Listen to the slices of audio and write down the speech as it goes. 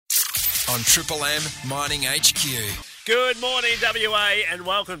on Triple M Mining HQ. Good morning, WA, and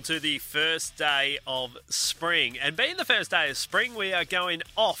welcome to the first day of spring. And being the first day of spring, we are going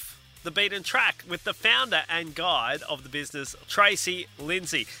off the beaten track with the founder and guide of the business, Tracy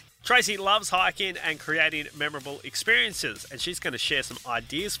Lindsay. Tracy loves hiking and creating memorable experiences, and she's going to share some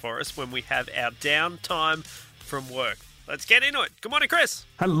ideas for us when we have our downtime from work. Let's get into it. Good morning, Chris.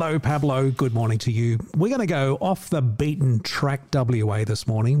 Hello, Pablo. Good morning to you. We're going to go off the beaten track WA this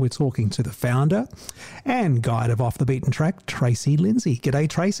morning. We're talking to the founder and guide of Off the Beaten Track, Tracy Lindsay. G'day,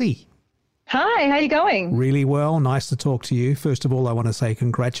 Tracy. Hi, how you going? Really well. Nice to talk to you. First of all, I want to say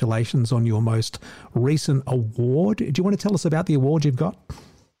congratulations on your most recent award. Do you want to tell us about the award you've got?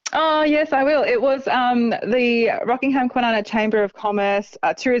 Oh, yes, I will. It was the Rockingham Kwinana Chamber of Commerce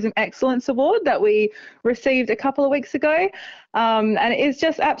Tourism Excellence Award that we received a couple of weeks ago. And it is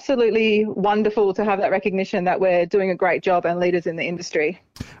just absolutely wonderful to have that recognition that we're doing a great job and leaders in the industry.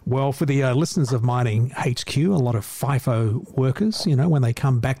 Well, for the listeners of Mining HQ, a lot of FIFO workers, you know, when they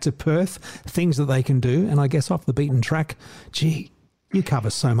come back to Perth, things that they can do. And I guess off the beaten track, gee, you cover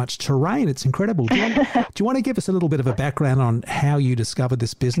so much terrain. It's incredible. Do you want to give us a little bit of a background on how you discovered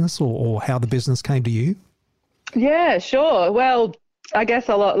this business or how the business came to you? Yeah, sure. Well, I guess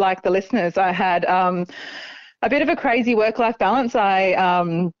a lot like the listeners, I had a bit of a crazy work-life balance.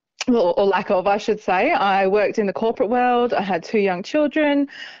 Or lack of, I should say. I worked in the corporate world. I had 2 young children,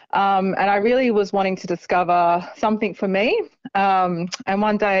 and I really was wanting to discover something for me. And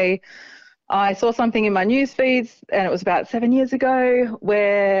one day I saw something in my news feeds, and it was about 7 years ago,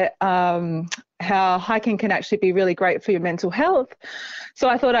 where how hiking can actually be really great for your mental health. So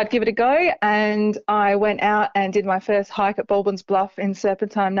I thought I'd give it a go, and I went out and did my first hike at Baldwin's Bluff in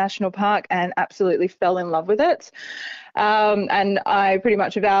Serpentine National Park and absolutely fell in love with it. And I pretty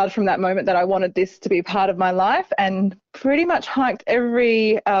much vowed from that moment that I wanted this to be part of my life, and pretty much hiked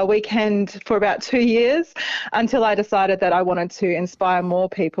every weekend for about 2 years until I decided that I wanted to inspire more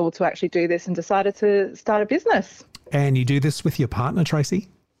people to actually do this and decided to start a business. And you do this with your partner, Tracy?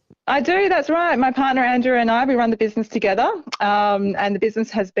 I do, that's right. My partner Andrew and I, we run the business together, and the business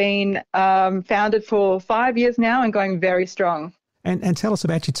has been founded for 5 years now and going very strong. And tell us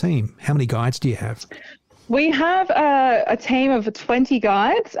about your team. How many guides do you have? We have a team of 20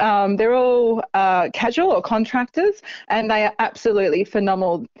 guides. They're all casual or contractors, and they are absolutely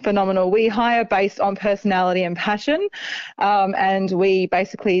phenomenal. We hire based on personality and passion, and we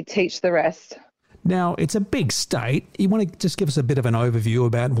basically teach the rest. Now, it's a big state. You want to just give us a bit of an overview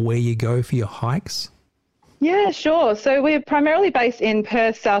about where you go for your hikes? Yeah, sure. So we're primarily based in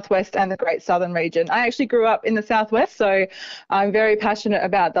Perth, Southwest and the Great Southern region. I actually grew up in the Southwest, so I'm very passionate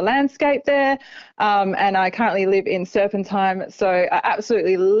about the landscape there, and I currently live in Serpentine, so I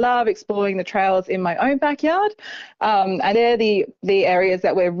absolutely love exploring the trails in my own backyard, and they're the areas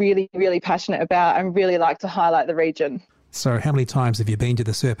that we're really, really passionate about and really like to highlight the region. So how many times have you been to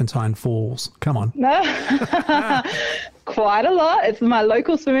the Serpentine Falls? Come on. Quite a lot. It's my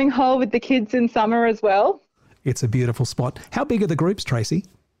local swimming hole with the kids in summer as well. It's a beautiful spot. How big are the groups, Tracy?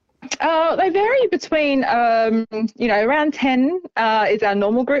 They vary between, around 10 is our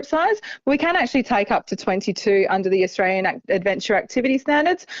normal group size. We can actually take up to 22 under the Australian Adventure Activity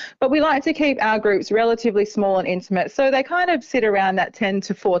Standards, but we like to keep our groups relatively small and intimate, so they kind of sit around that 10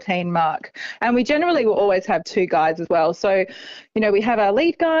 to 14 mark. And we generally will always have 2 guides as well. So, we have our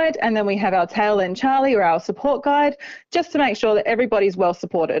lead guide and then we have our tail end Charlie, or our support guide, just to make sure that everybody's well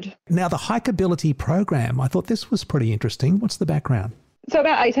supported. Now, the Hikeability program, I thought this was pretty interesting. What's the background? So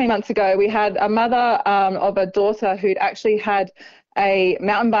about 18 months ago, we had a mother of a daughter who'd actually had a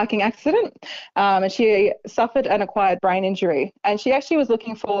mountain biking accident, and she suffered an acquired brain injury. And she actually was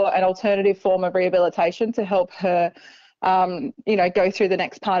looking for an alternative form of rehabilitation to help her, go through the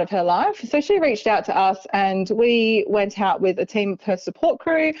next part of her life. So she reached out to us, and we went out with a team of her support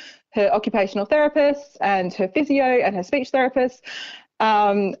crew, her occupational therapists and her physio and her speech therapist.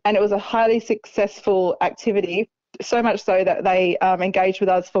 And it was a highly successful activity. So much so that they engaged with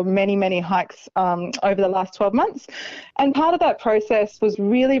us for many, many hikes over the last 12 months. And part of that process was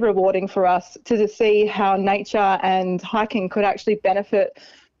really rewarding for us to see how nature and hiking could actually benefit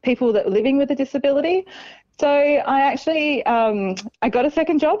people that are living with a disability. So I actually, I got a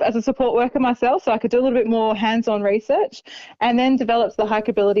second job as a support worker myself, so I could do a little bit more hands-on research, and then developed the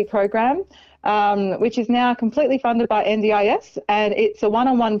Hikeability program, which is now completely funded by NDIS, and it's a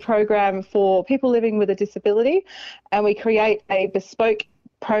one-on-one program for people living with a disability, and we create a bespoke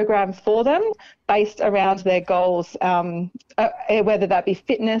program for them based around their goals, whether that be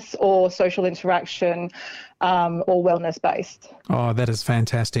fitness or social interaction, or wellness based. Oh, that is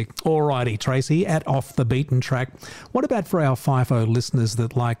fantastic. All righty, Tracy, at Off the Beaten Track. What about for our FIFO listeners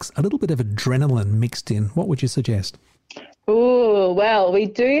that likes a little bit of adrenaline mixed in? What would you suggest? Oh, well, we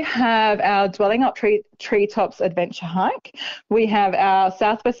do have our Dwelling Up Treetops Adventure Hike. We have our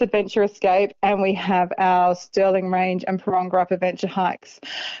Southwest Adventure Escape, and we have our Stirling Range and Parongarup Adventure Hikes.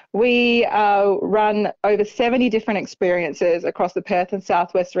 We run over 70 different experiences across the Perth and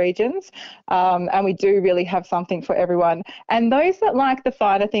Southwest regions, and we do really have something for everyone. And those that like the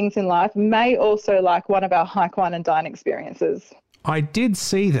finer things in life may also like one of our Hike, Wine and Dine experiences. I did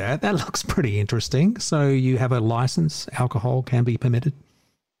see that. That looks pretty interesting. So you have a license, alcohol can be permitted?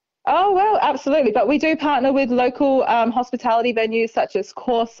 Oh, well, absolutely. But we do partner with local hospitality venues such as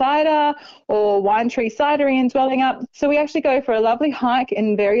Core Cider or Wine Tree Cidery in Dwelling Up. So we actually go for a lovely hike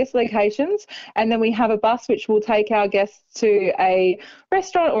in various locations, and then we have a bus which will take our guests to a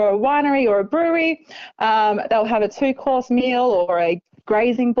restaurant or a winery or a brewery. They'll have a 2-course meal or a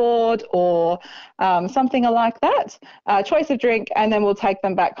grazing board or something like that, choice of drink, and then we'll take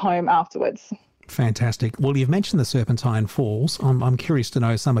them back home afterwards. Fantastic. Well, you've mentioned the Serpentine Falls. I'm curious to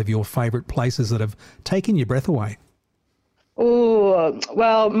know some of your favourite places that have taken your breath away. Oh,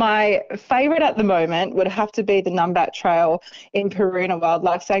 well, my favourite at the moment would have to be the Numbat Trail in Paroona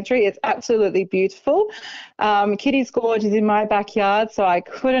Wildlife Sanctuary. It's absolutely beautiful. Kitty's Gorge is in my backyard, so I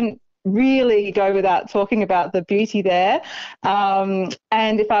couldn't really go without talking about the beauty there. And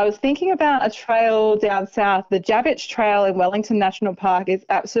if I was thinking about a trail down south, the Jabbitch Trail in Wellington National Park is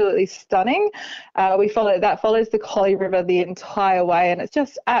absolutely stunning. That follows the Collie River the entire way, and it's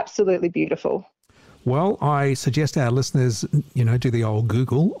just absolutely beautiful. Well, I suggest our listeners, do the old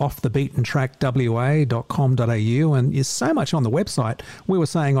Google, offthebeatentrackwa.com.au, and there's so much on the website. We were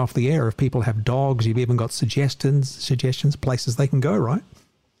saying off the air, if people have dogs, you've even got suggestions, places they can go, right?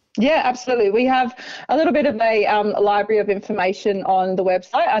 Yeah, absolutely. We have a little bit of a library of information on the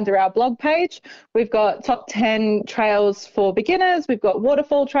website under our blog page. We've got top 10 trails for beginners. We've got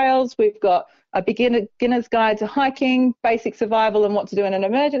waterfall trails. We've got a beginner's guide to hiking, basic survival and what to do in an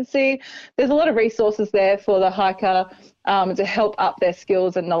emergency. There's a lot of resources there for the hiker to help up their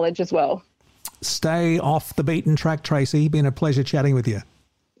skills and knowledge as well. Stay off the beaten track, Tracy. Been a pleasure chatting with you.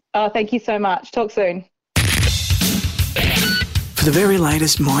 Thank you so much. Talk soon. For the very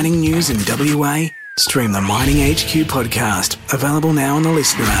latest mining news in WA, stream the Mining HQ podcast, available now on the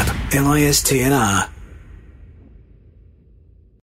Listener app, LISTNR.